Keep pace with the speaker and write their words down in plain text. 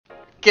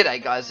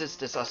G'day guys, it's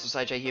Disastrous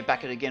AJ here,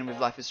 back at it again with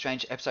Life is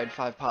Strange episode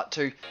 5 part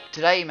 2.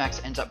 Today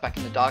Max ends up back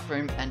in the dark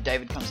room and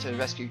David comes to the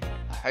rescue.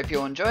 I hope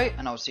you'll enjoy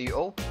and I'll see you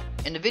all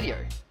in the video.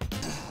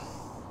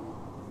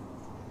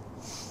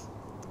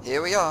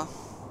 Here we are.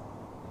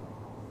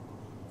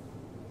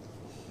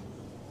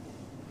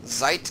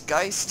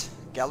 Zeitgeist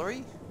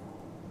Gallery?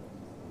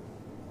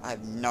 I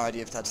have no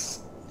idea if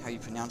that's how you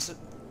pronounce it.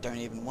 Don't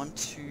even want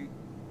to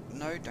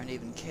know, don't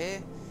even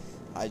care.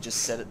 I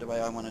just said it the way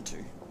I wanted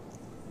to.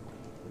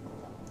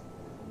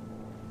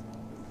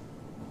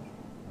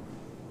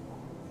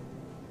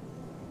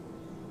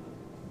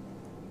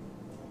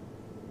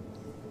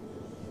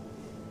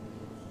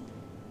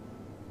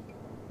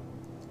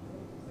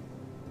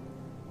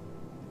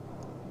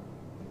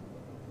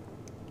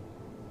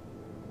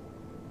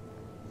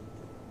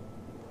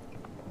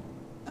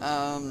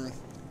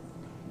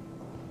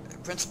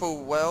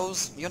 Principal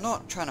Wells, you're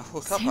not trying to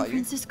hook up, are you? San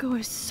Francisco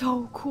is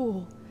so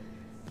cool.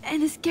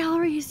 And this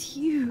gallery is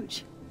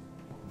huge.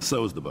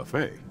 So is the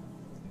buffet.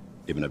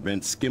 If an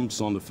event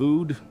skimps on the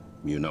food,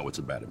 you know it's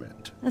a bad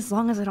event. As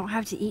long as I don't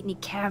have to eat any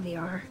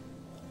caviar.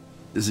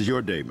 This is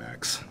your day,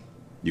 Max.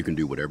 You can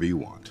do whatever you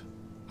want.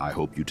 I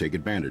hope you take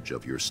advantage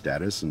of your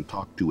status and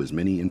talk to as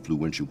many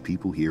influential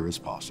people here as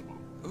possible.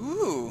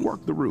 Ooh.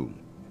 Work the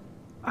room.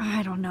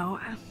 I don't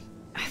know.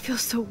 I feel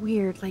so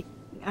weird, like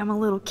I'm a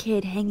little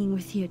kid hanging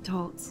with the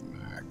adults.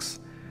 Max,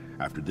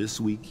 after this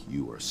week,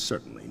 you are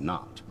certainly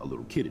not a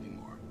little kid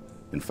anymore.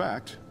 In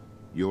fact,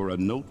 you're a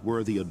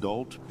noteworthy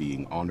adult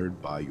being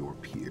honored by your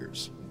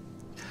peers.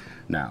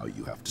 Now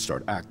you have to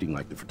start acting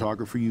like the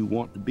photographer you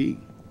want to be.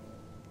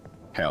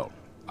 Hell,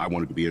 I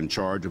wanted to be in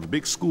charge of a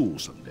big school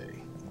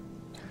someday.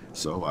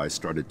 So I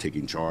started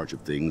taking charge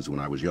of things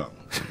when I was young.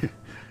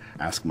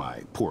 Ask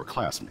my poor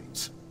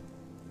classmates.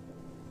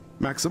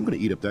 Max, I'm gonna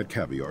eat up that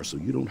caviar so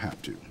you don't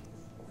have to.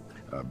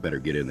 Better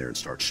get in there and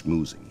start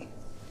schmoozing.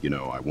 You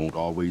know, I won't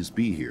always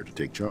be here to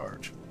take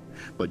charge.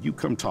 But you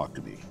come talk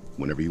to me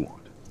whenever you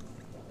want.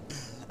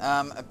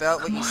 About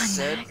what Come you on,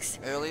 said Max.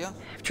 earlier?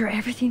 After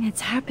everything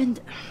that's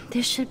happened,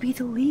 this should be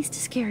the least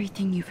scary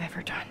thing you've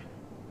ever done.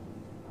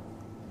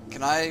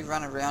 Can I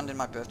run around in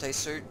my birthday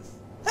suit?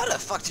 How the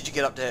fuck did you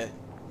get up there?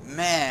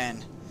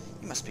 Man,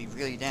 you must be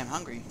really damn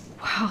hungry.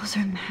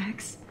 Wowzer,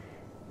 Max.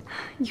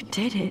 You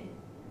did it.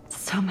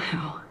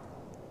 Somehow.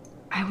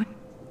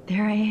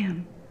 There I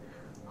am.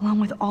 Along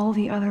with all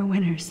the other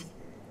winners.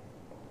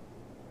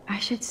 I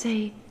should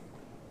say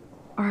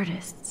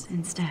artists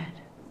instead.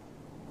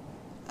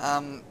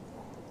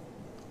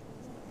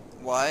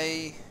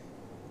 Why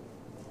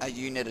are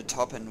you near the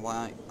top and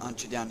why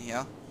aren't you down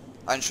here?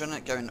 Shouldn't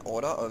it go in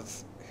order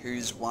of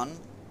who's won?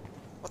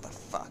 What the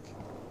fuck?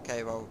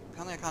 Okay, well,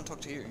 apparently I can't talk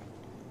to you.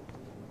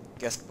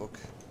 Guest book.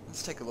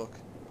 Let's take a look.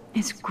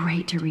 It's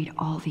great to read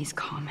all these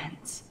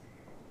comments.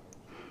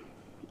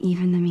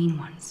 Even the mean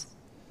ones.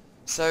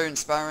 So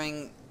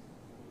inspiring,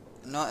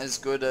 not as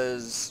good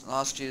as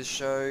last year's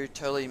show,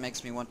 totally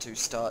makes me want to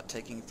start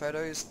taking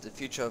photos. The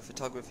future of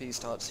photography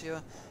starts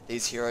here.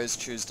 These heroes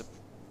choose the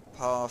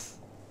path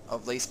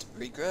of least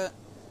regret.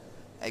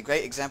 A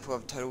great example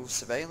of total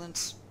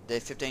surveillance.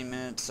 Their 15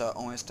 minutes are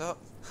almost up.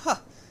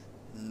 Ha!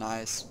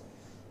 Nice.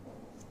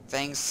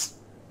 Thanks,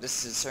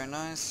 this is so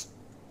nice.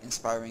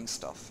 Inspiring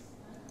stuff.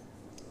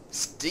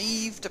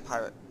 Steve the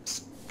Pirate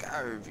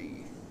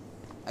Scurvy.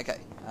 Okay,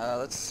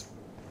 let's...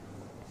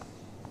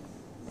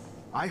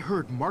 I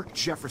heard Mark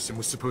Jefferson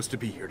was supposed to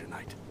be here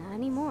tonight. Not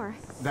anymore.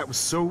 That was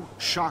so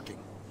shocking.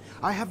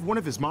 I have one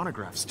of his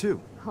monographs,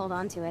 too. Hold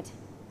on to it.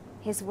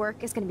 His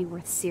work is going to be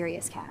worth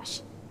serious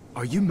cash.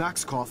 Are you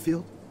Max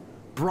Caulfield?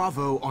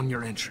 Bravo on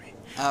your entry.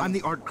 I'm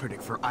the art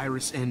critic for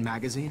Iris N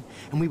magazine,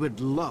 and we would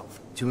love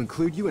to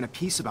include you in a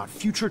piece about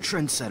future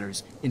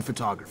trendsetters in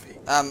photography.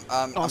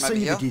 I'll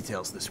send you the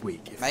details this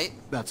week, if Mate,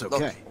 that's look,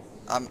 okay.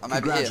 I'm over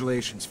here.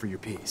 Congratulations for your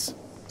piece.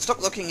 Stop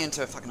looking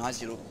into fucking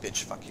eyes, you little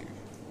bitch. Fuck you.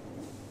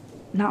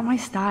 Not my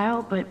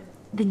style, but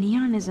the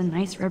neon is a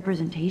nice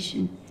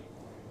representation.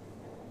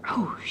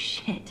 Oh,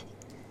 shit.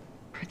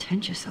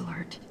 Pretentious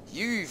alert.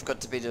 You've got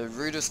to be the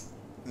rudest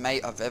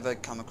mate I've ever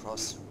come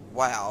across.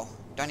 Wow.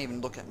 Don't even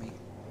look at me.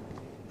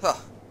 Huh.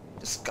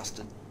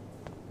 Disgusted.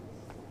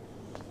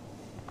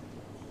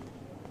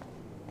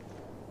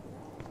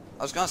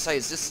 I was gonna say,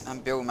 is this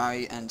Bill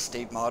Murray and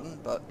Steve Martin,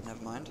 but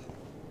never mind.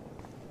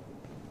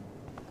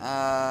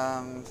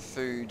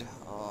 Food.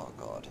 Oh,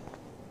 God.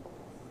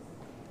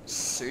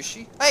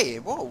 Sushi? Hey,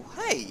 whoa,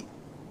 hey!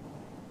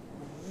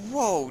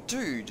 Whoa,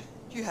 dude.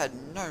 You had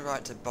no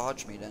right to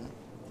barge me then.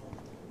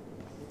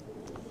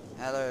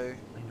 Hello.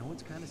 I know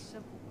it's kind of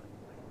simple,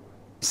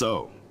 but...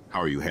 So, how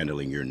are you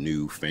handling your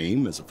new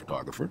fame as a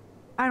photographer?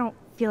 I don't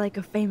feel like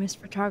a famous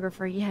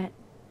photographer yet.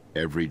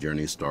 Every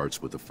journey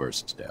starts with the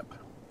first step.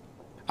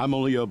 I'm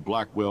only a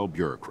Blackwell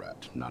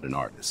bureaucrat, not an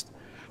artist.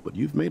 But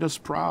you've made us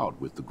proud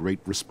with the great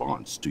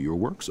response to your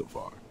work so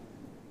far.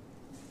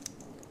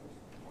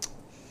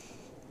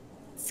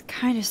 It's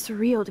kind of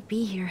surreal to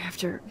be here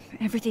after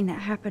everything that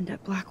happened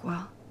at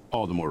Blackwell.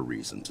 All the more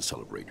reason to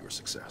celebrate your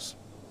success.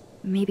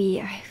 Maybe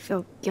I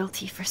feel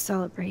guilty for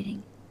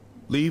celebrating.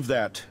 Leave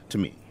that to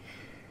me.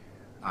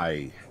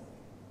 I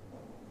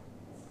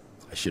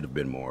should have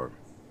been more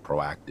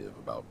proactive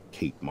about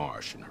Kate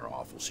Marsh and her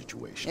awful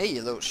situation. Hey,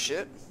 you little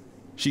shit.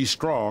 She's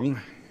strong,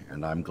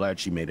 and I'm glad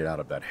she made it out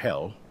of that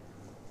hell.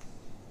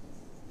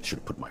 I should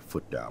have put my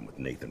foot down with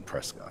Nathan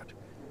Prescott.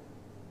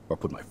 Or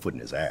put my foot in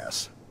his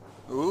ass.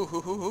 Ooh,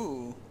 hoo, hoo,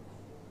 hoo.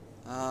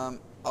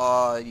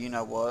 You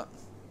know what?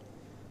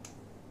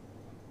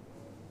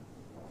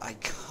 I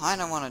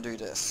kinda wanna do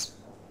this.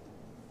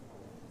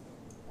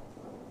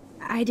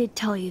 I did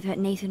tell you that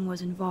Nathan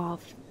was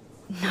involved.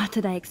 Not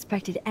that I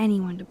expected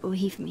anyone to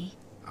believe me.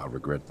 I'll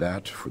regret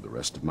that for the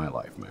rest of my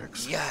life,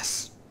 Max.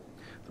 Yes!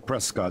 The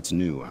Prescotts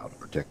knew how to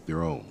protect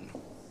their own.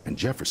 And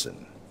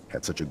Jefferson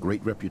had such a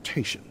great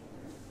reputation.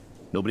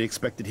 Nobody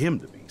expected him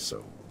to be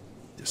so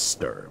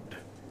disturbed.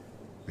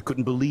 I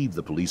couldn't believe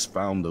the police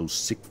found those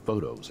sick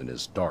photos in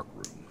his dark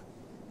room.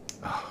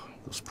 Oh,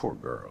 those poor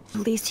girls.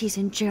 At least he's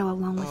in jail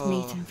along with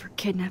Nathan for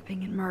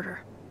kidnapping and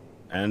murder.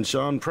 And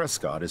Sean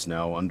Prescott is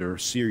now under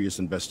serious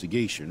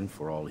investigation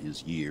for all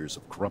his years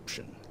of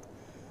corruption.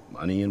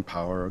 Money and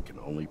power can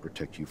only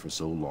protect you for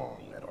so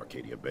long at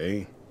Arcadia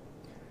Bay.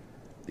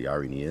 The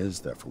irony is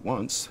that for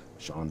once,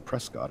 Sean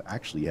Prescott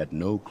actually had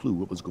no clue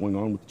what was going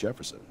on with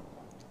Jefferson.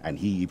 And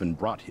he even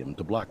brought him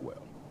to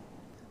Blackwell.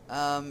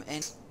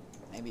 And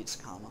maybe it's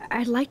karma.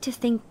 I'd like to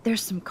think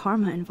there's some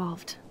karma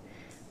involved.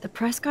 The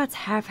Prescotts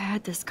have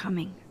had this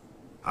coming.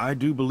 I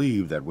do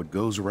believe that what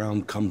goes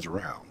around comes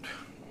around.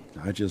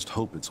 I just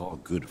hope it's all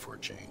good for a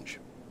change.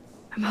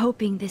 I'm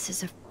hoping this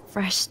is a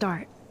fresh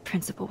start,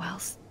 Principal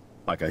Wells.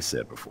 Like I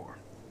said before,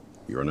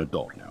 you're an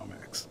adult now,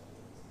 Max.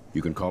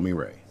 You can call me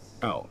Ray.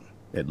 Oh,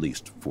 at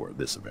least for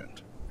this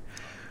event.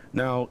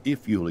 Now,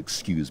 if you'll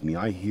excuse me,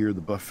 I hear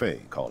the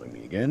buffet calling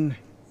me again.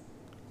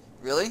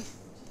 Really?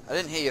 I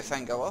didn't hear your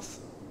phone go off.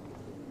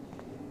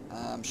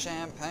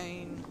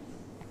 Champagne.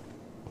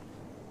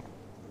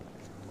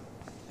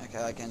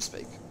 Okay, I can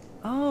speak.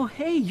 Oh,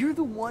 hey, you're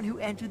the one who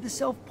entered the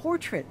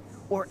self-portrait.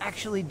 Or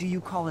actually, do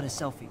you call it a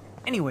selfie?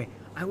 Anyway,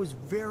 I was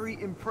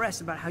very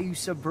impressed about how you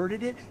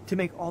subverted it to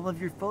make all of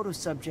your photo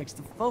subjects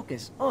the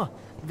focus. Oh,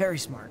 very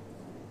smart.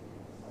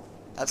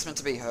 That's meant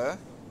to be her?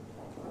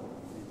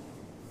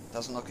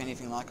 Doesn't look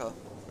anything like her.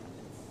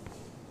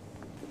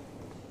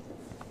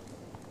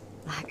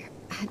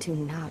 I do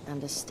not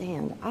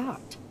understand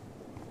art.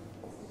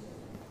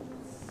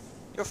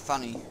 You're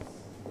funny,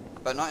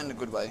 but not in a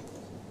good way.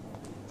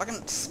 I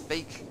can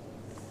speak.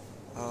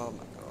 Oh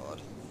my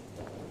god.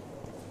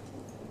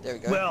 There we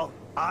go. Well,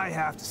 I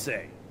have to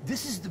say,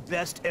 this is the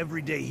best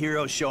everyday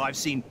hero show I've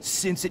seen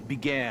since it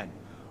began.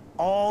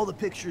 All the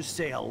pictures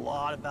say a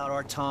lot about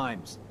our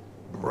times.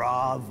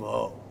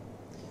 Bravo.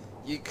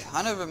 You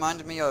kind of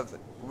reminded me of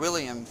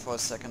William for a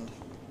second.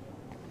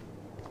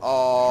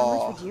 Oh.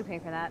 How much would you pay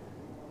for that?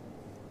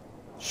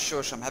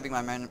 Shush, I'm having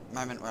my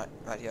moment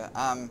right here.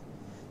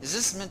 Is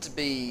this meant to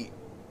be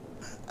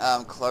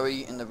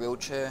Chloe in the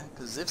wheelchair?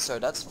 Because if so,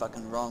 that's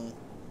fucking wrong.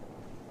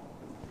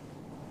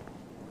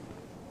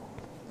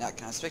 Now,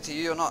 can I speak to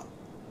you or not?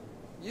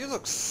 You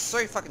look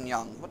so fucking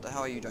young. What the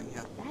hell are you doing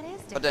here? That is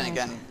different. But then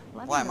again,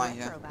 why am I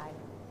here?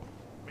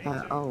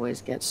 I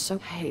always get so...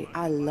 Hey,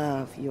 I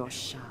love your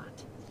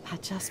shot. I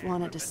just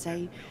wanted to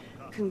say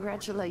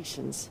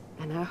congratulations,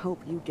 and I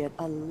hope you get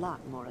a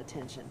lot more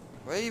attention.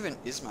 Where even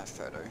is my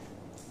photo?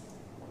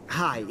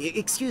 Hi,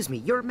 excuse me,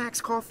 you're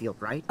Max Caulfield,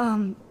 right?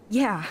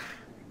 Yeah.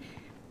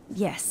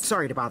 Yes.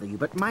 Sorry to bother you,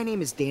 but my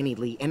name is Danny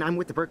Lee, and I'm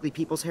with the Berkeley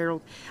People's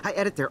Herald. I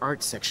edit their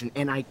arts section,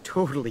 and I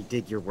totally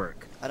dig your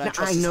work.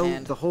 I know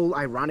the whole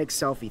ironic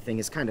selfie thing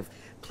is kind of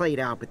played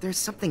out, but there's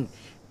something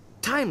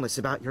timeless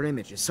about your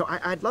images, so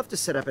I'd love to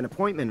set up an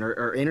appointment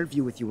or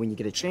interview with you when you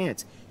get a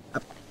chance.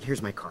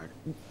 Here's my card.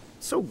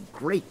 So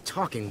great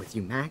talking with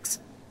you, Max.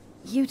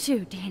 You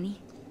too,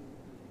 Danny.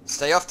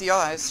 Stay off the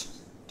eyes.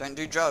 Don't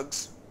do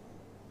drugs.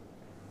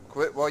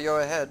 Quit while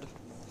you're ahead.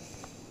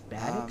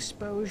 Bad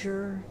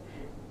exposure,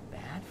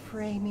 bad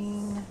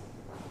framing,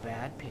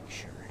 bad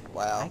picture.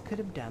 Wow. I could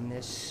have done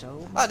this so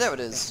much Ah, there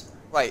it is.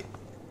 Wait,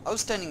 I was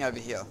standing over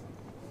here.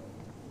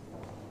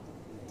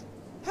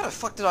 How the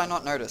fuck did I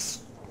not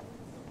notice?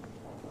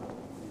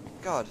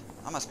 God,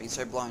 I must be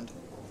so blind.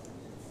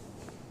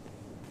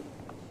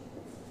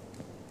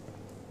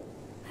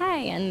 Hi,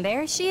 and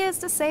there she is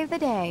to save the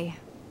day.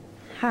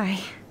 Hi.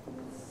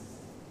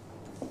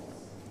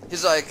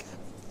 He's like,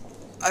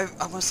 I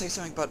want to say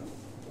something, but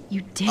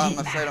You did I'm it,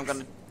 afraid Max. I'm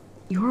gonna...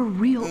 You're a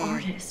real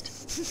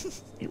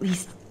artist. At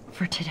least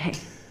for today.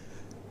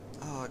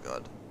 Oh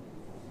god.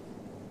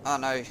 Oh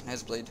no,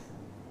 nosebleed.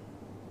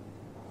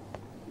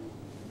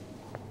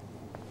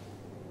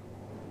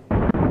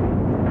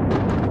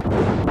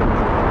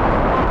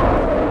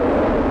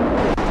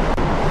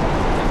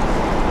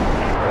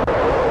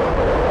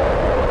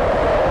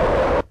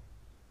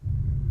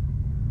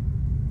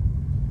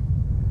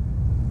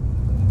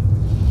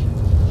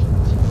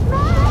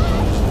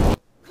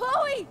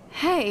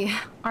 Hey,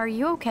 are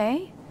you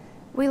okay?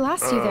 We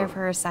lost you there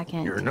for a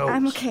second. Your nose.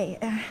 I'm okay.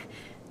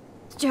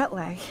 Jet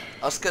lag.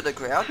 Oscar the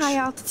Grouch? High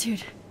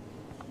altitude.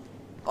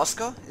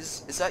 Oscar?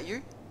 Is that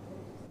you?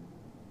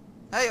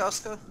 Hey,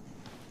 Oscar.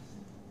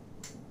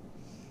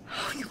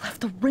 Oh, you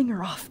left the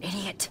ringer off,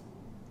 idiot.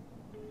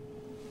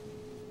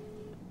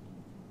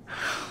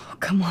 Oh,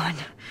 come on.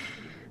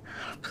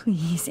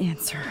 Please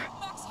answer.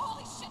 Max,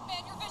 holy shit,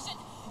 man, your vision.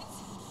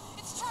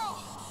 It's true.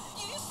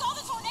 You saw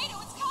the tornado.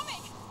 It's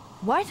coming.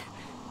 What?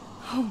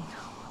 Oh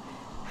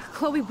no.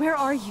 Chloe, where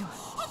are you?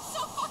 I'm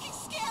so fucking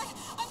scared.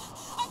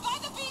 I'm by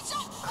the beach.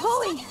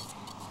 Chloe,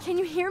 can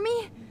you hear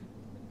me?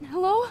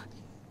 Hello?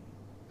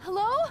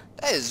 Hello?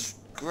 That is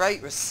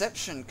great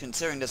reception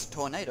considering there's a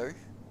tornado.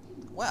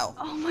 Wow.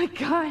 Oh my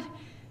god.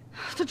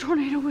 The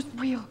tornado was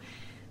real.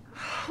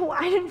 Oh,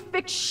 I didn't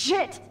fix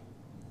shit.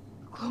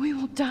 Chloe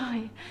will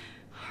die.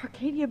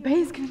 Arcadia Bay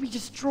is gonna be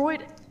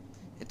destroyed.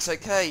 It's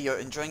okay, you're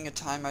enjoying your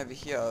time over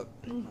here.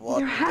 What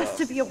there has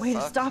to be a way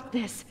to stop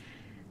this.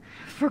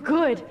 For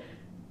good.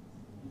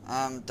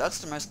 That's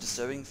the most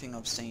disturbing thing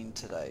I've seen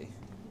today.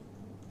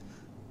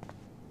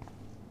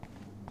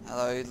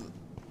 Hello.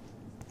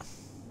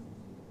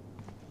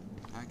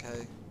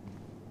 Okay.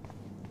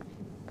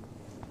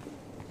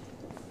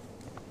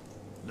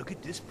 Look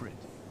at this print.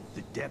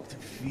 The depth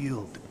of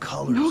field, the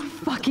colors. No the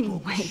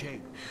fucking way.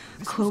 shape.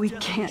 Chloe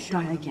can't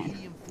die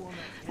again.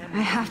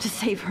 I have to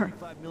save her.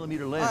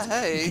 5mm lens.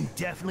 Hey. You can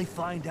definitely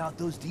find out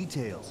those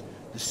details.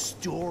 The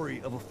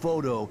story of a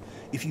photo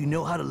if you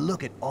know how to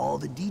look at all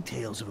the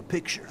details of a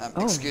picture.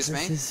 Excuse me?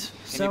 This is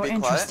Can so you be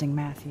interesting,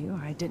 Matthew.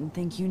 I didn't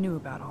think you knew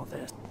about all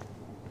this.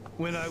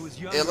 When I was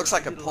young, It looks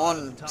like a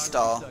porn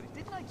star.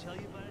 Didn't I tell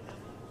you about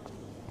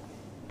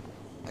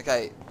it?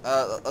 Okay,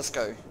 let's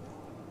go.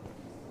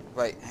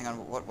 Wait, hang on,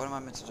 what am I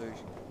meant to do?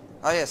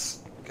 Oh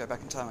yes, go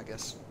back in time, I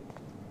guess.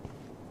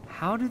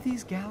 How do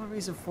these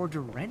galleries afford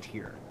to rent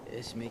here?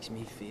 This makes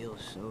me feel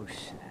so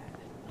sad.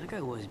 Like I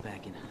was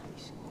back in high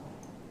school.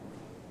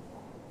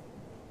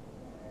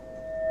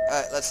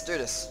 Alright, let's do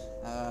this.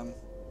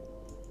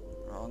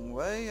 Wrong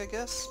way, I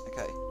guess?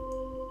 Okay.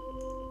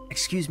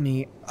 Excuse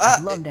me,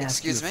 I'd love to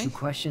ask you a excuse me? few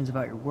questions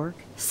about your work.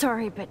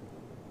 Sorry, but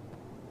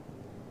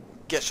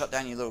Get shut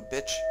down, you little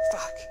bitch.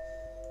 Fuck.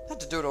 Had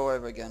to do it all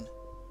over again.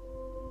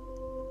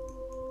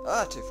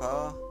 Ah, too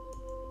far.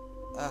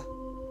 Ah.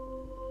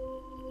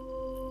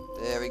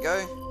 There we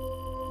go.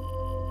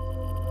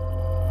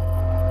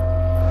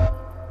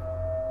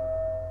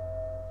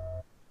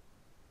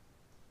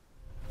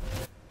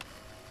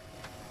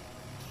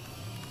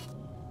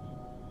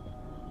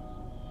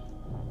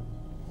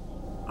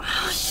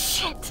 oh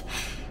shit.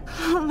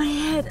 Oh, my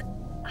head.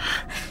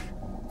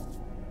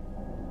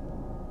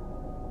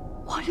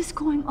 What is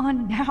going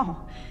on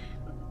now?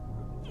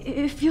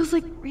 It feels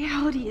like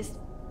reality is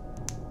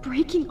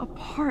breaking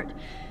apart.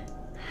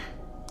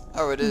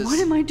 Oh, it is. What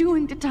am I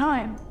doing to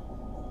time?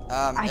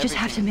 I just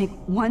have to everything.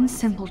 make one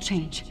simple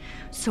change,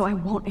 so I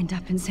won't end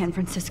up in San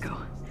Francisco.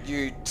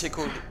 You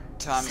tickled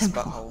Time's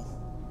Simple. butthole.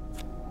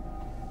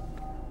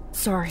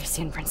 Sorry,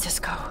 San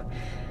Francisco.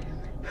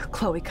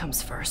 Chloe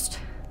comes first.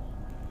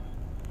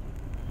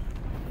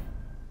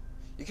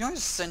 You can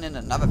always send in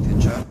another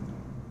picture.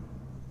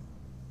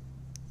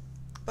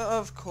 But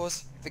of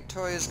course,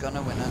 Victoria's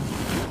gonna win it.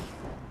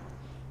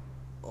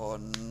 Or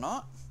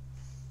not?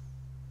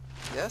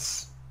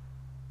 Yes?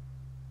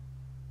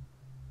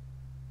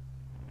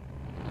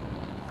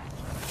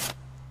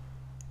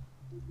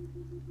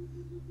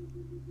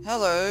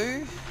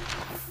 Hello.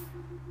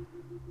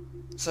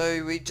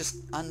 So we just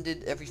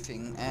undid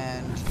everything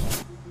and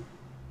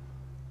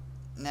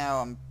now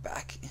I'm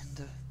back in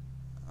the...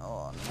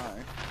 Oh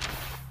no.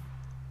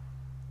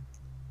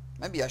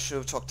 Maybe I should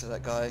have talked to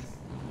that guy.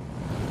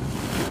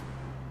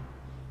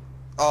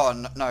 Oh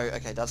no,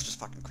 okay, that's just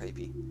fucking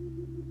creepy.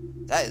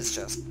 That is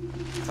just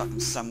fucking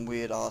some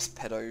weird ass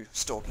pedo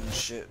stalking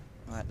shit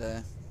right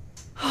there.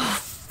 Oh,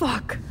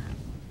 fuck.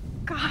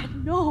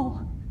 God,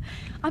 no.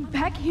 I'm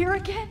back here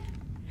again?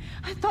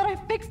 I thought I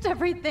fixed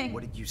everything.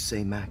 What did you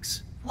say,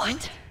 Max?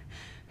 What?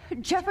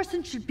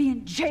 Jefferson should be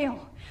in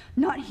jail,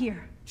 not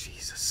here.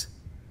 Jesus.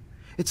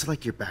 It's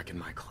like you're back in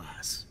my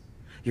class.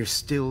 You're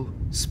still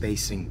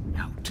spacing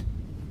out.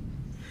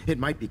 It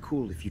might be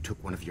cool if you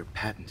took one of your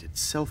patented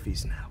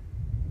selfies now.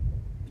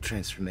 The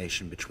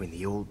transformation between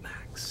the old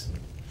Max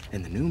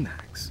and the new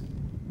Max.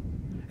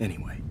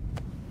 Anyway,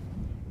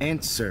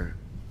 answer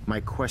my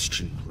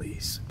question,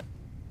 please.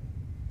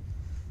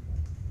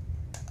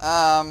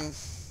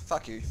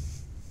 Fuck you.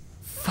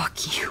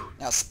 Fuck you.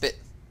 Now spit.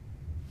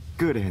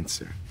 Good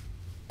answer.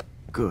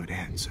 Good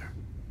answer.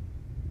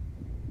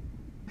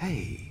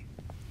 Hey,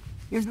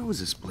 your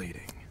nose is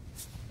bleeding.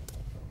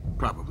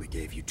 Probably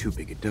gave you too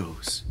big a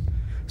dose.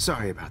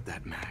 Sorry about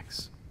that,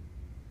 Max.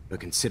 But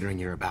considering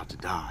you're about to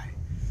die,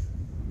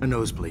 a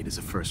nosebleed is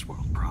a first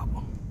world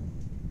problem.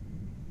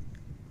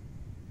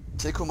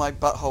 Tickle my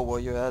butthole while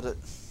you're at it.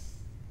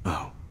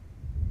 Oh.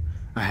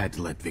 I had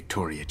to let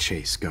Victoria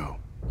Chase go.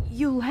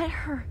 You let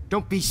her?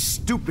 Don't be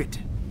stupid,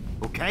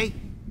 okay?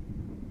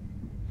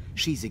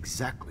 She's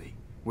exactly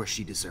where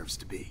she deserves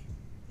to be.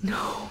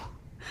 No.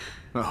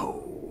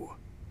 Oh.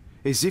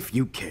 As if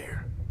you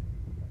care.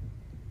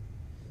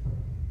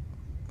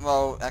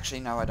 Well,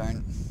 actually, no, I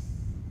don't.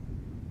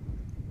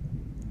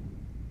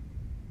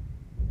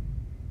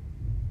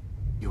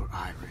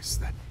 iris,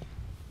 that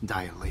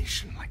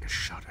dilation like a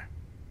shutter.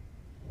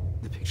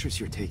 The pictures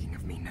you're taking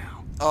of me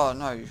now. Oh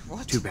no,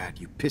 what? Too bad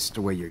you pissed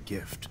away your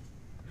gift.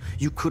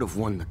 You could have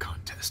won the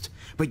contest,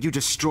 but you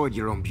destroyed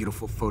your own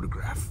beautiful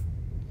photograph.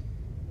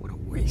 What a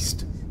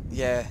waste.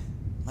 Yeah,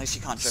 at least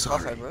you can't jerk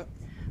off over it.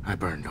 I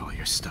burned all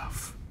your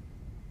stuff.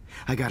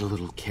 I got a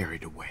little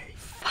carried away.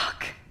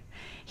 Fuck.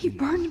 He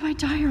burned my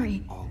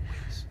diary.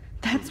 Always.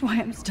 That's why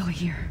I'm still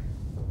here.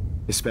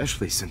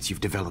 Especially since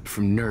you've developed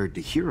from nerd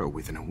to hero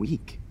within a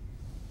week.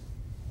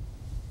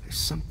 There's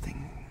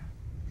something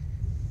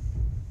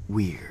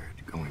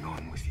weird going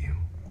on with you.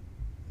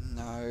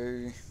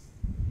 No.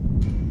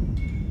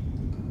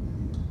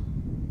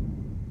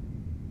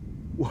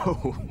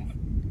 Whoa.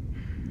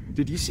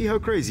 Did you see how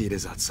crazy it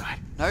is outside?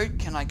 No,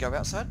 can I go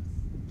outside?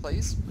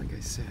 Please? Like I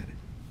said,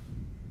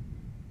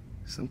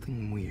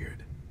 something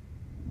weird.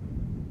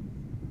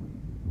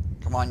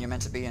 Come on, you're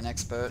meant to be an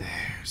expert.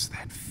 There's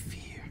that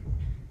fear.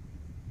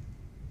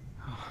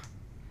 Oh,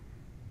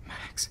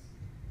 Max,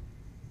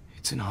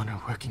 it's an honor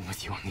working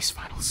with you on these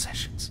final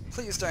sessions.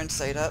 Please don't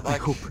say that,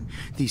 like... I hope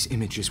these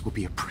images will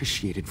be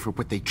appreciated for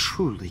what they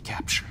truly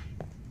capture.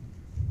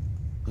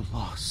 The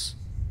loss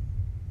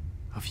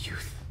of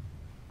youth.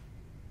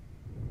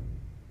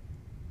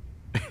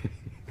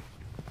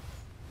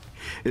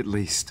 At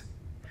least,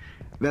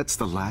 that's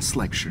the last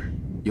lecture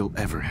you'll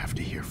ever have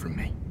to hear from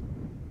me.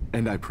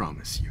 And I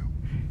promise you,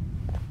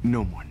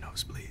 no more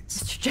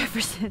nosebleeds. Mr.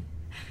 Jefferson,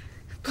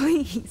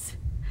 please,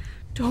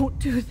 don't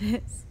do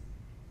this.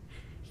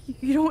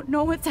 You don't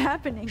know what's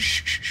happening.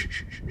 Shh, shh, shh,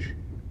 shh, shh.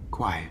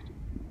 Quiet.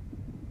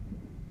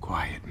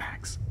 Quiet,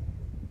 Max.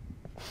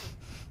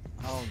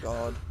 Oh,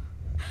 God.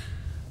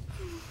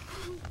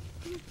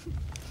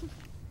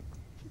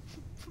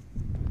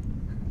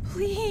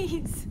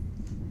 Please,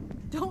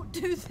 don't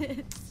do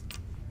this.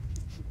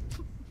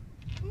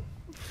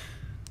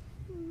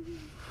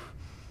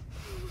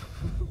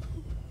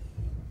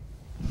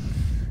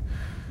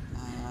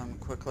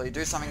 Quickly,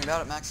 do something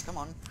about it, Max. Come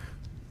on.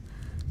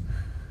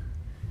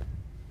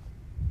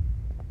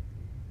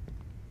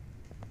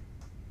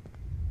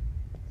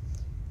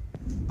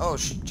 Oh,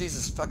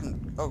 Jesus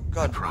fucking... Oh,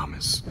 God. I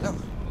promise. No.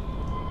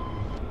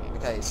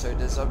 Okay, so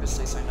there's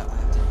obviously something that I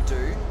have to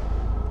do.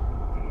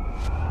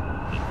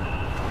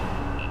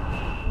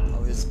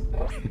 Oh, is...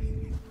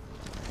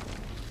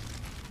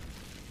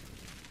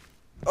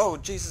 Oh,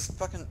 Jesus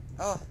fucking...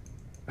 Oh.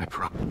 I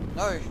promise.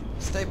 No,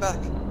 stay back.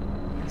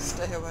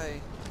 Stay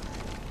away.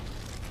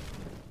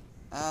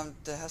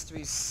 There has to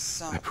be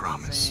something... I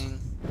promise.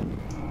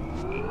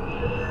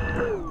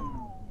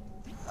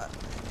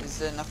 Is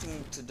there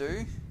nothing to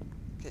do?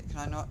 Can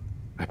I not?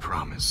 I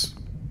promise.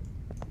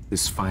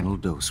 This final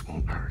dose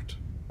won't hurt.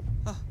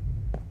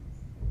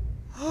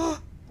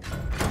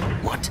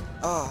 What?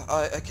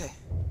 Oh, okay.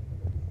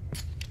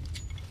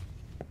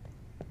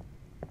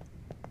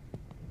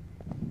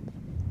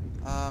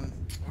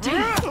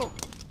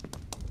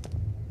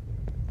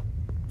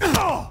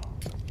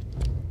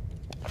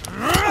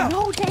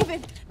 No,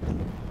 David!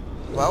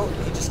 Well,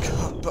 he just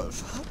got butt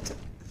fucked.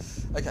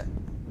 Okay.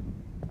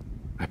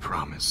 I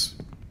promise.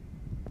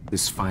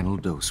 This final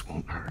dose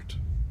won't hurt.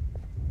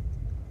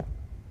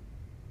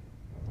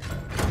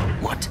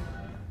 What?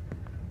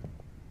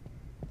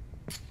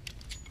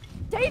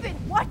 David,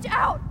 watch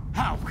out!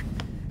 How?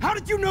 How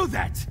did you know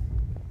that?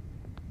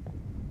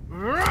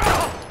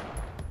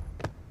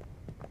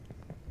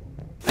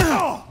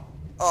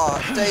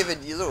 Oh,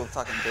 David, you little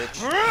fucking bitch.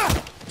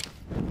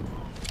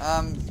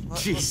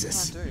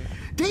 Jesus. What can I do?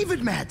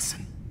 David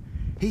Madsen.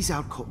 He's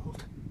out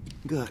cold.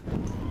 Good.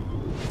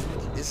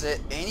 Is there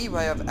any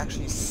way of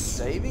actually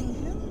saving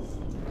him?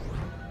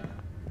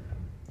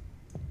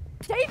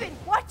 David,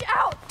 watch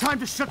out! Time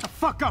to shut the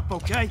fuck up,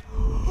 okay?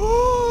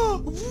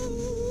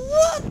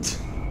 What?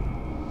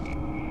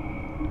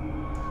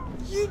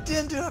 You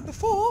didn't do that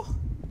before.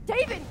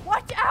 David,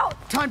 watch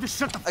out! Time to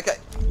shut the... Okay.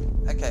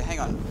 Okay, hang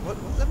on. What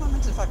am I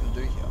meant to fucking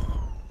do here?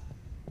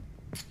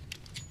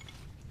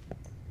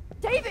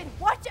 David,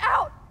 watch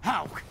out!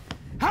 How?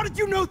 How did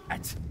you know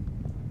that?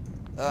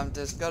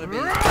 There's gotta be...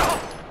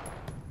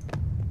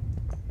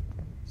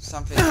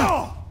 something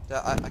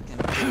that I can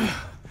do.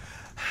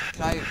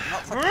 Can I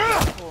not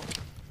fucking go?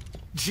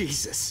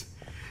 Jesus.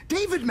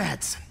 David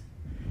Madsen.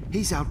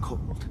 He's out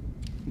cold.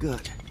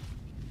 Good.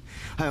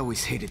 I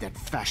always hated that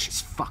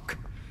fascist fuck.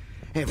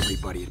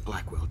 Everybody at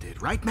Blackwell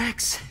did, right,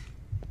 Max?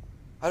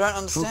 I don't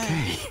understand.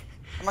 Okay.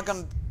 Am I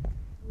gonna...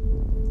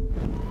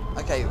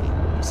 Okay,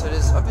 so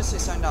there's obviously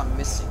something that I'm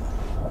missing.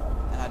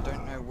 And I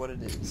don't know what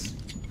it is.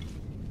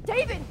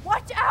 David,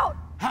 watch out!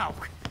 How?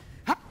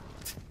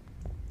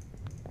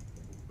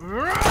 Is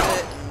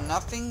there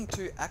nothing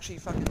to actually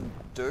fucking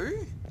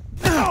do?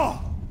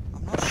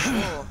 I'm not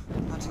sure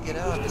how to get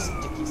out of this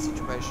sticky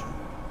situation.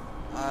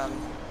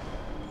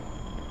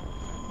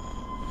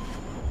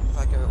 If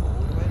I go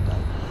all the way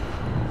back.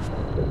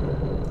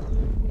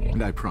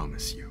 And I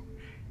promise you,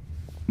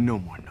 no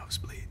more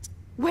nosebleeds.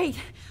 Wait,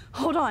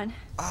 hold on.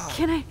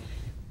 Can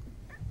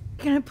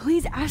I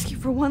please ask you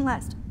for one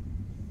last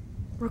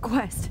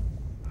request?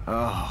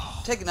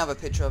 Oh. Take another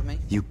picture of me.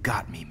 You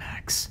got me,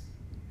 Max.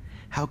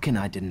 How can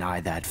I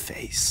deny that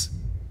face?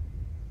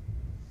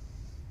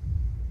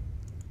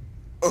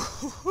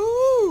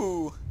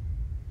 Ooh.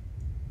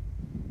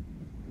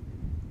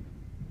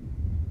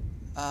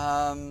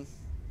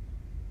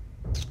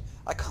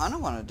 I kind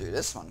of want to do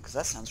this one because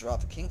that sounds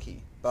rather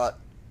kinky. But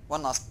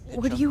one last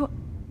picture. Would you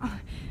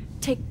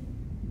take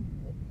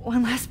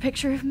one last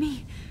picture of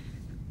me?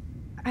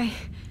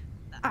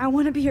 I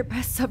want to be your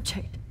best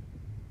subject.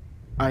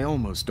 I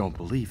almost don't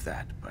believe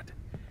that, but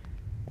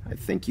I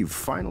think you've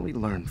finally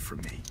learned from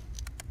me.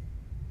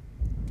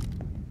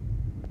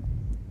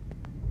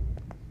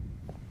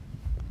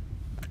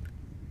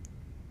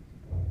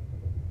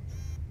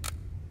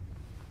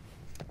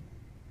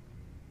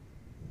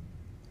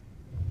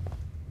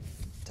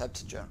 Tab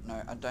to jump.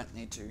 No, I don't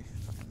need to.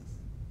 Fucking.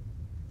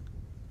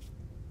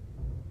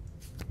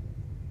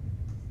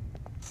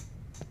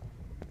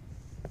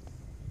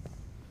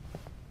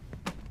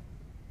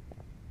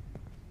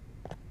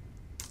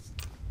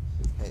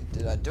 Okay,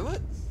 did I do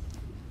it?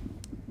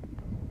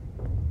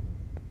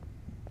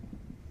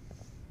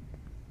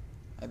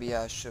 Maybe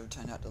I should have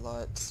turned out the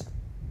lights.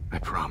 I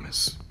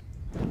promise.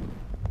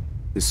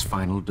 This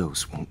final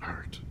dose won't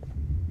hurt.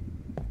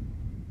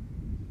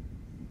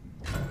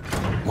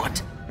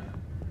 What?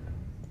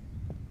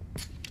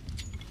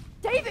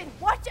 David,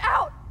 watch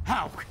out!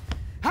 How?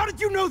 How did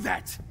you know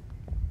that?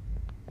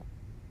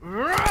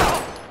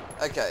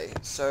 Okay,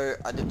 so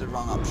I did the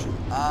wrong option.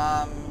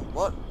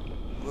 What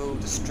will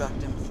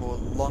distract him for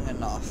long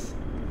enough?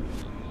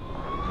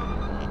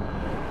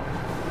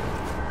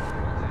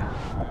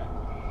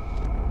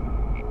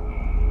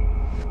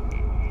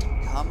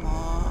 Come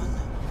on.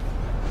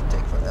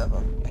 Take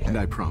forever. Okay. And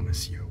I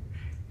promise you,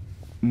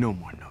 no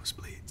more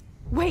nosebleeds.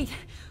 Wait,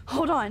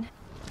 hold on.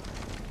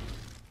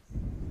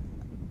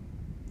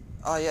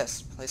 Oh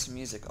yes, play some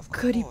music, of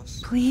course. Could you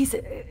please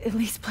at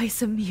least play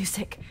some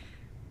music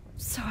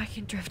so I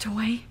can drift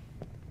away?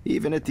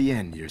 Even at the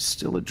end, you're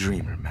still a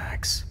dreamer,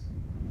 Max.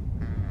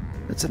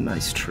 That's a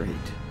nice trait.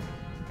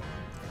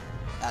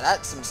 Now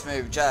that's some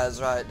smooth jazz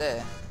right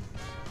there.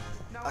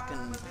 I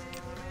can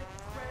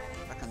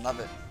love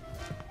it.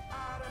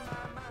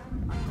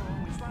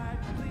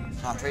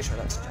 No, I'm pretty sure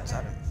that's jazz.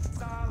 I don't.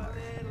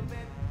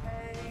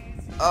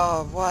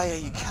 Oh, why are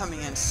you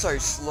coming in so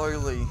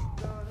slowly?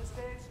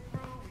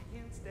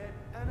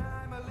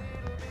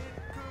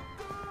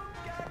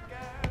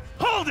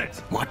 Hold it!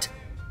 What?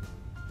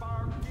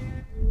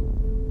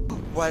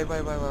 Wait. I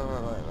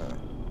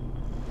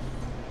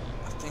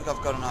think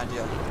I've got an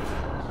idea.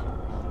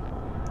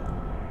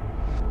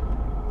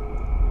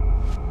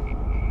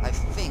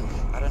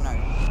 I don't know.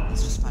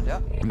 Let's just find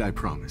out. And I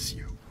promise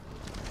you.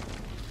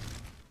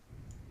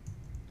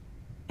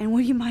 And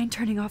would you mind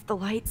turning off the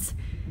lights?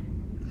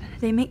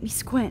 They make me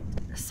squint,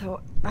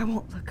 so I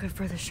won't look good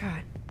for the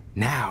shot.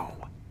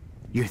 Now,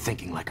 you're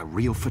thinking like a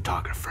real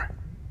photographer.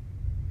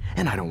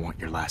 And I don't want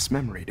your last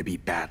memory to be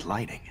bad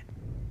lighting.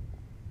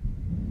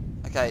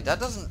 Okay, that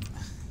doesn't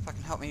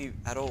fucking help me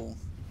at all.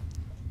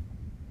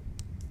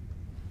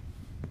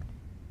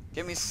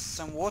 Give me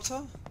some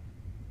water?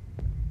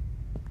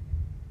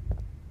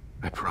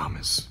 I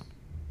promise.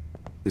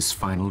 This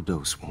final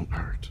dose won't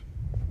hurt.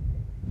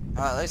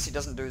 At least he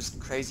doesn't do his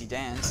crazy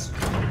dance.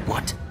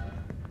 What?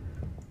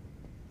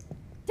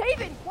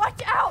 David,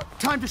 watch out!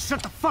 Time to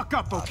shut the fuck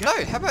up, okay?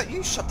 No, how about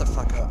you shut the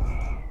fuck up?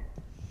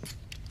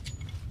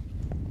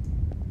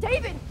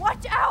 David,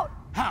 watch out!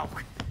 How?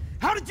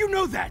 How did you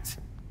know that?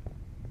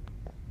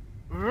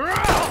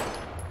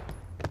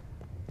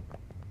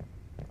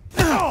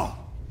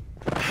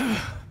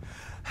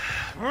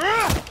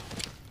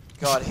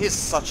 God, he's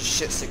such a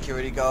shit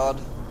security guard.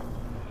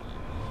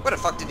 Where the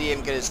fuck did he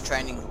even get his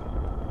training?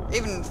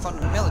 Even from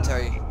the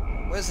military.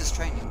 Where's his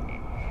training?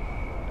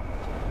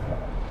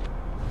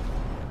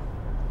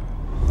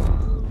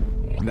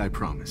 And I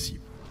promise you.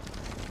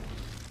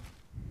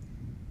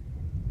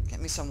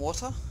 Get me some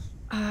water?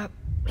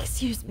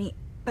 Excuse me,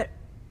 but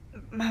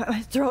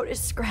my throat is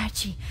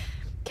scratchy.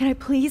 Can I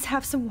please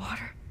have some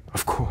water?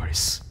 Of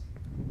course.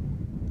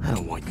 I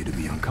don't want you to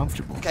be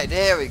uncomfortable. Okay,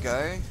 there we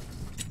go.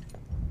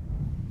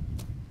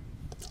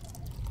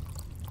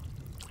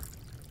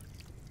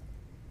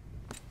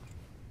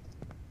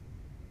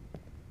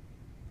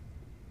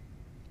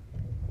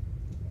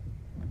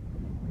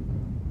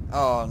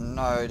 Oh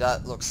no,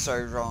 that looks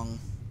so wrong.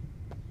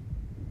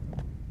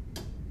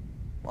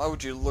 Why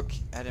would you look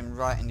at him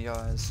right in the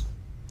eyes?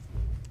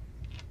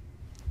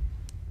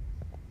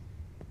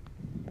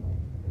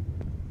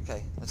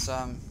 Okay, let's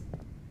I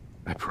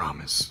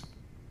promise.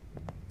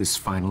 This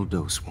final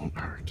dose won't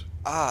hurt.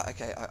 Ah,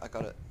 okay, I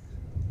got it.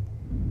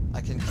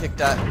 I can kick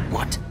that.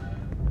 What?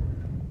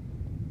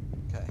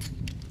 Okay.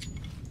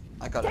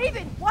 I got it.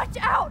 David, watch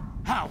out!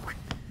 How?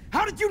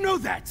 How did you know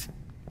that?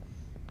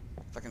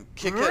 If I can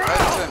kick it over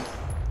to him.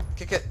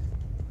 Kick it.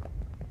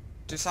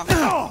 Do something.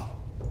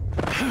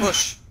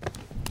 Push.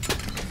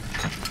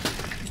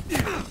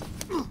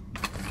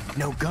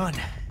 No gun.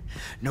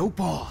 No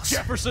balls.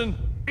 Jefferson,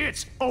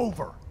 it's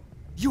over.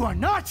 You are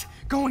not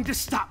going to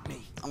stop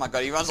me? Oh my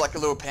god, he runs like a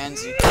little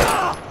pansy.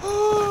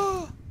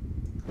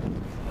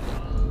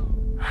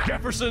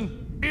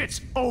 Jefferson,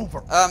 it's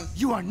over.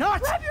 You are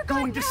not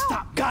going to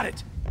stop. Got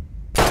it.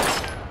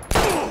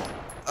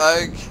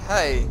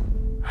 Okay.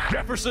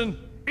 Jefferson,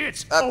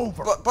 it's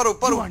over. Bottle.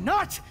 You are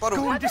not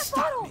going to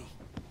stop me.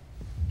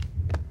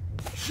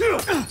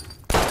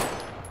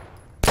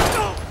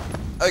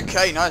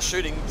 Okay, nice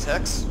shooting,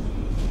 Tex.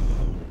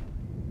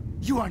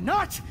 You are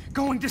not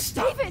going to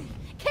stop David, me.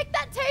 kick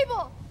that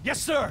table! Yes,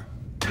 sir.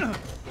 I'm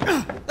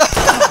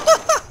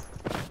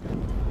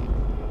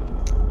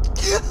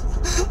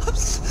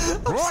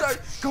sorry.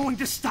 Going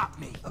to stop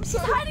me. I'm He's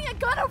sorry. hiding a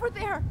gun over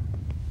there!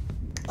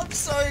 I'm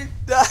sorry.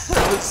 That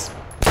was...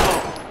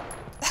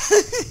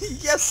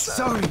 Yes, sir.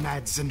 Sorry,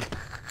 Madsen.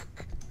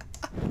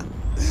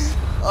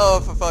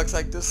 Oh, for fuck's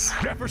sake, this...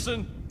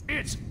 Jefferson,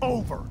 it's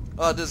over.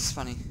 Oh, this is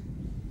funny.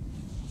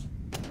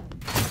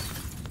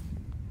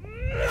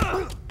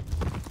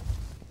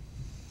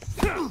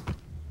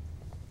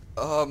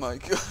 Oh my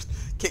god.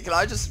 Can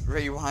I just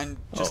rewind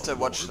just to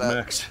watch that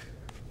Max,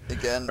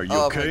 again? are you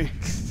okay?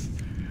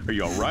 Are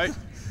you alright?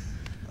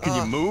 Can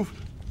you move?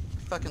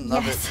 Fucking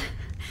love Yes. it.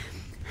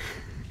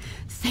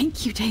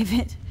 Thank you,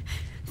 David.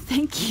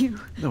 Thank you.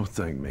 Don't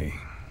thank me.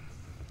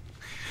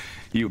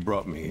 You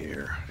brought me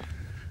here.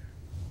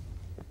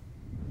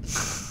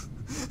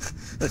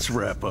 Let's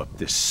wrap up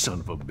this son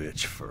of a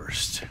bitch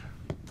first.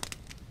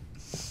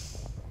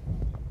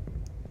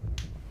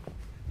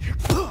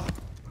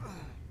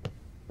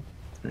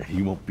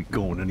 He won't be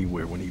going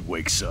anywhere when he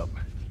wakes up.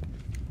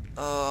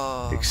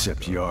 Oh.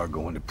 Except you are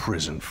going to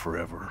prison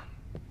forever.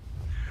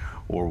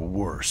 Or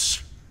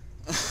worse.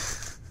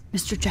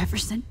 Mr.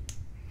 Jefferson,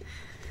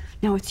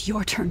 now it's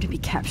your turn to be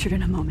captured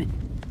in a moment.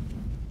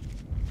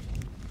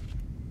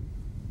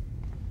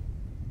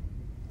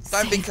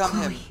 Don't Save become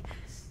Chloe. him.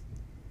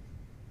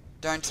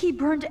 Don't. He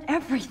burned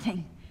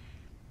everything,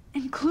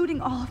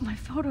 including all of my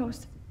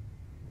photos.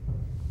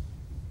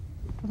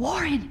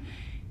 Warren!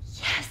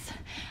 Yes!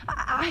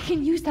 I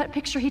can use that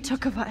picture he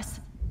took of us.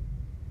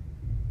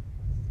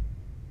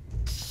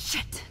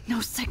 Shit! No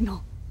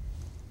signal.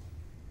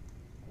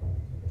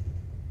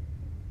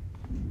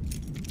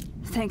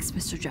 Thanks,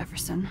 Mr.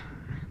 Jefferson,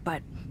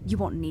 but you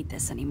won't need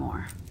this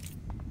anymore.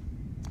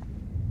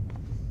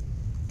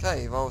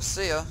 Okay, well,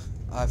 see ya.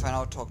 Fine,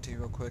 I'll talk to you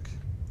real quick.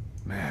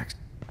 Max.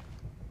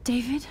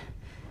 David?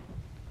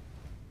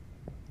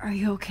 Are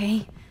you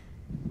okay?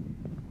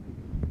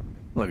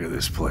 Look at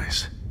this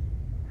place.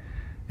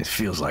 It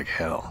feels like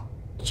hell.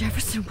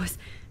 Jefferson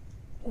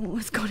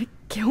was gonna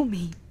kill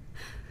me.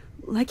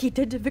 Like he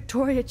did to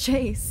Victoria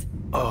Chase.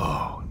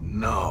 Oh,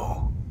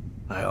 no.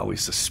 I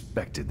always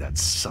suspected that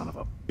son of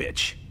a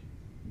bitch.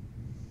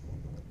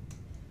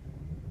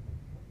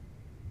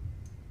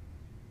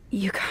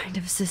 You kind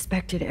of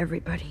suspected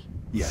everybody.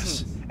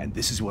 Yes, and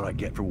this is what I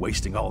get for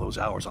wasting all those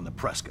hours on the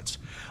Prescotts.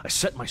 I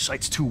set my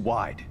sights too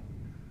wide.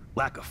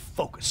 Lack of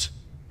focus.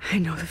 I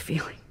know the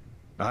feeling.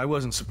 I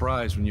wasn't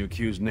surprised when you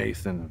accused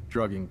Nathan of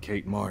drugging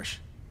Kate Marsh.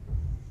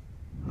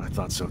 I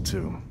thought so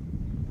too.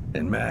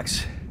 And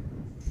Max,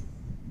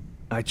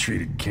 I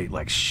treated Kate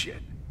like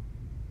shit.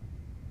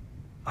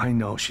 I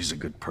know she's a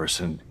good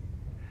person,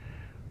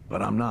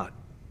 but I'm not.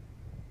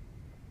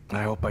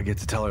 I hope I get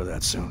to tell her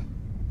that soon.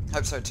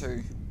 Hope so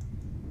too.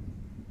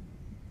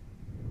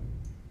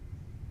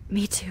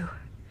 Me too.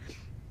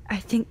 I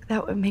think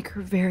that would make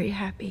her very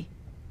happy.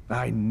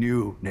 I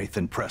knew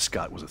Nathan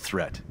Prescott was a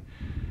threat.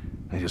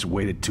 I just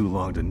waited too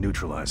long to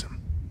neutralize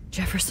him.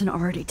 Jefferson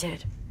already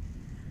did.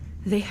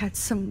 They had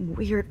some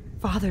weird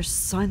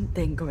father-son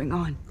thing going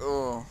on.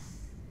 Oh.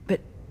 But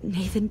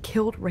Nathan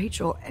killed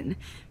Rachel, and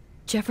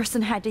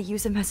Jefferson had to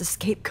use him as a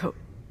scapegoat.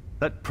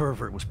 That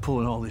pervert was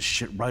pulling all this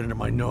shit right under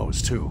my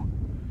nose, too.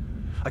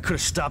 I could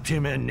have stopped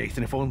him and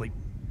Nathan if only...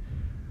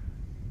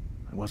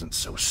 I wasn't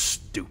so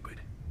stupid.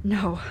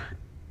 No.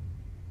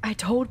 I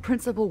told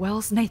Principal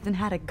Wells Nathan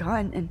had a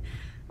gun and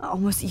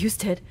almost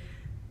used it.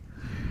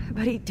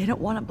 But he didn't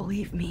want to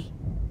believe me.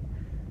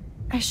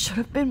 I should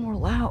have been more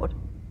loud.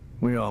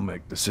 We all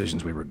make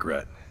decisions we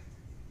regret.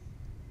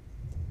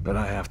 But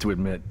I have to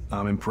admit,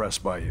 I'm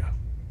impressed by you.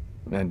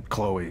 And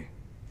Chloe.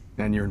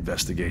 And your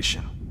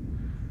investigation.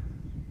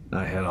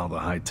 I had all the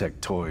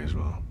high-tech toys,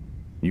 well,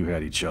 you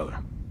had each other.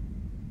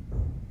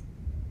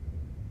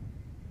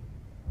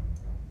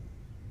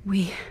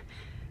 We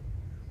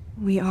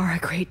are a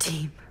great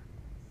team.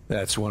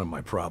 That's one of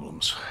my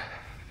problems.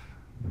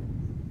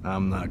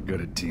 I'm not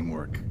good at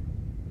teamwork.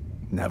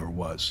 Never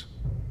was.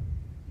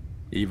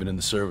 Even in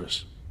the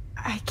service.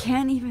 I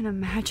can't even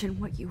imagine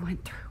what you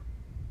went through.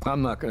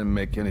 I'm not gonna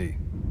make any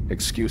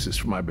excuses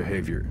for my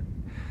behavior.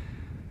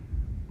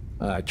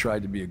 I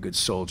tried to be a good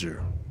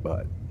soldier,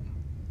 but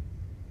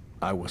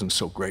I wasn't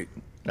so great.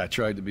 I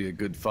tried to be a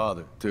good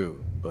father,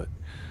 too, but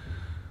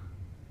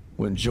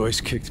when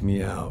Joyce kicked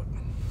me out,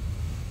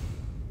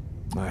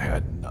 I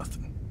had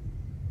nothing.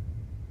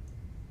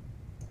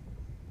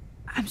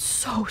 I'm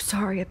so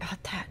sorry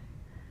about that.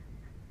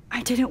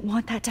 I didn't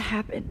want that to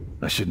happen.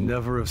 I should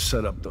never have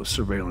set up those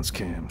surveillance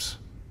cams.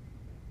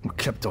 Who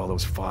kept all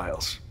those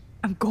files?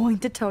 I'm going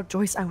to tell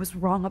Joyce I was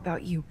wrong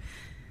about you.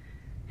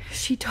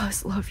 She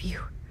does love you.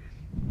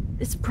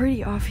 It's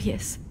pretty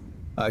obvious.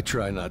 I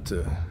try not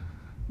to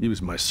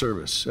use my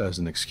service as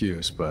an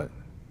excuse, but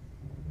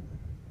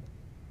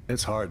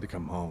it's hard to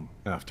come home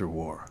after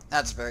war.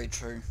 That's very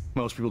true.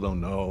 Most people don't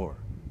know or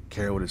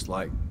care what it's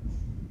like.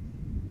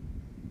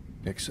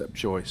 Except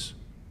Joyce.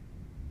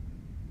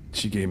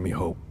 She gave me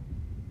hope.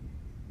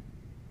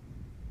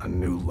 A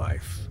new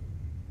life.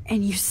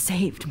 And you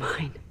saved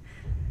mine.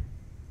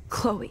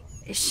 Chloe,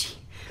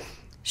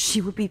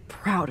 she would be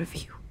proud of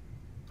you.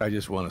 I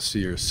just want to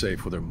see her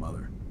safe with her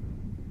mother.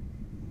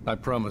 I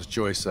promised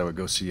Joyce I would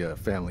go see a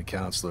family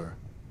counselor.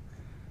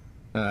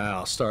 And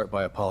I'll start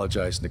by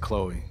apologizing to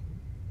Chloe.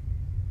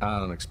 I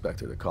don't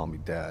expect her to call me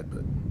Dad,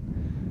 but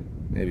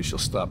maybe she'll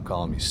stop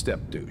calling me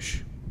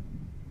step-douche.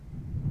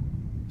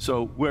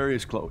 So, where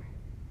is Chloe?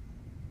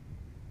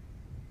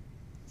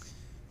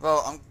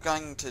 Well, I'm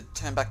going to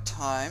turn back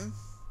time.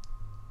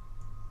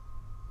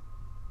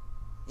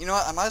 You know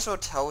what, I might as well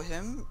tell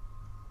him,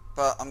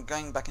 but I'm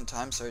going back in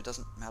time so it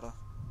doesn't matter.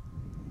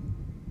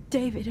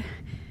 David,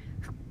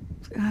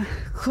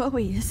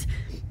 Chloe is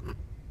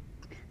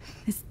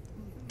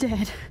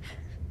dead.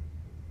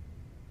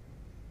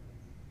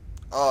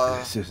 Oh.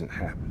 This isn't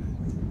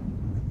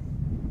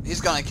happening.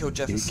 He's gonna kill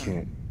Jefferson. He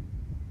can't.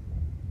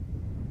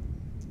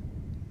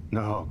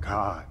 No,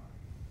 God.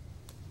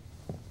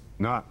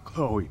 Not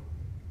Chloe.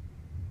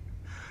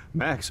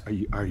 Max,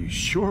 are you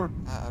sure?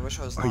 I wish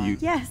I was lying.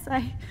 Yes,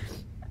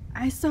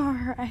 I saw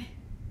her.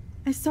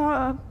 I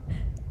saw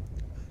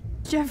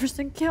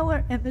Jefferson kill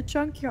her in the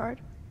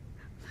junkyard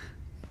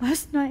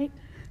last night.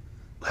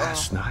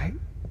 Last night?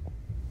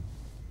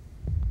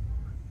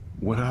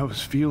 When I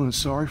was feeling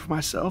sorry for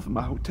myself in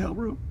my hotel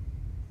room?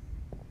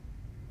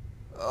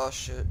 Oh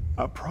shit.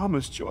 I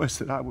promised Joyce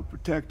that I would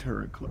protect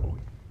her and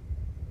Chloe.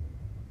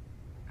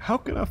 How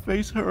can I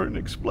face her and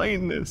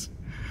explain this?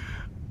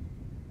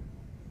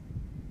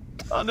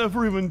 I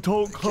never even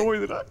told Chloe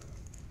that I...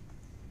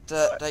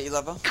 That you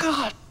love her?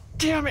 God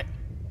damn it!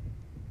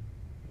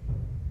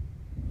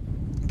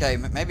 Okay,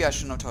 maybe I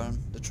shouldn't have told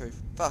him the truth.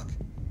 Fuck.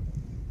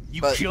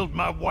 You killed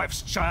my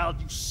wife's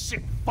child, you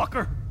sick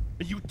fucker!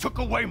 And you took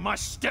away my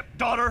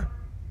stepdaughter?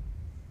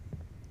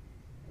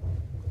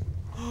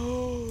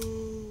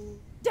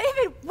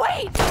 David,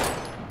 wait!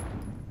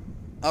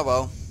 Oh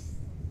well.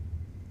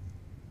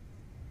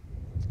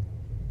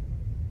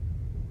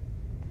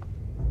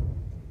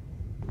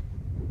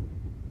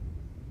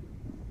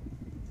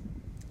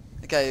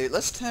 Okay,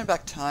 let's turn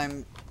back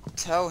time.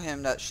 Tell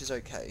him that she's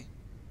okay.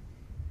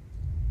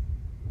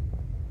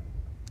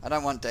 I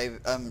don't want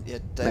David,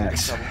 David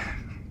Max. in trouble.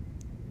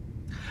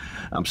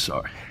 I'm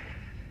sorry.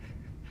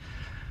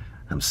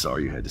 I'm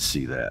sorry you had to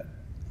see that.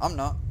 I'm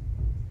not.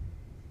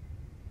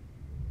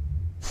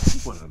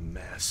 What a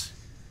mess.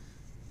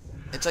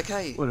 It's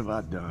okay. What have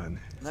I done?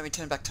 Let me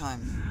turn back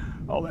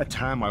time. All that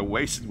time I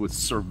wasted with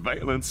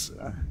surveillance.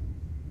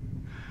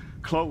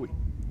 Chloe,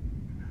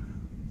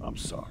 I'm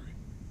sorry.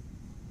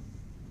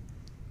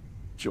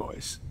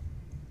 Joyce,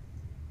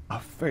 I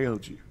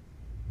failed you.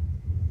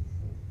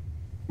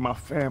 My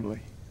family.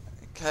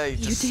 Okay,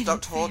 just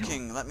stop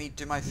talking. Let me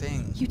do my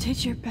thing. You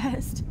did your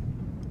best.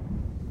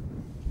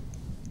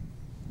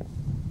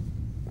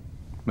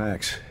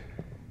 Max,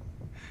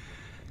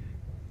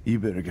 you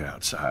better get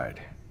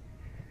outside.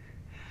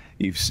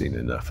 You've seen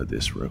enough of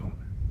this room.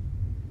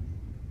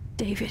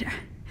 David,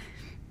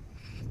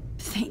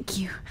 thank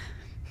you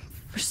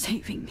for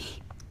saving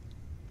me.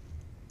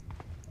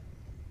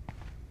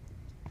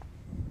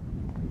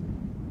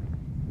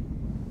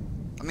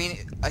 I mean,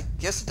 I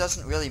guess it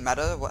doesn't really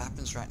matter what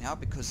happens right now,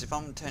 because if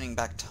I'm turning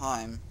back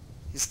time,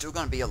 he's still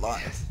gonna be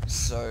alive,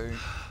 so...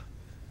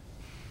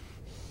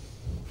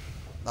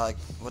 like,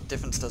 what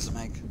difference does it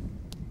make?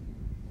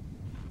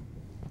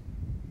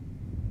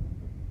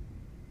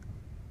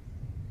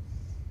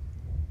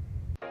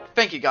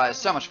 Thank you guys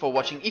so much for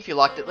watching. If you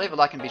liked it, leave a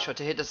like and be sure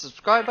to hit the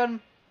subscribe button.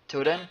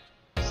 Till then,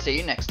 see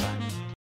you next time.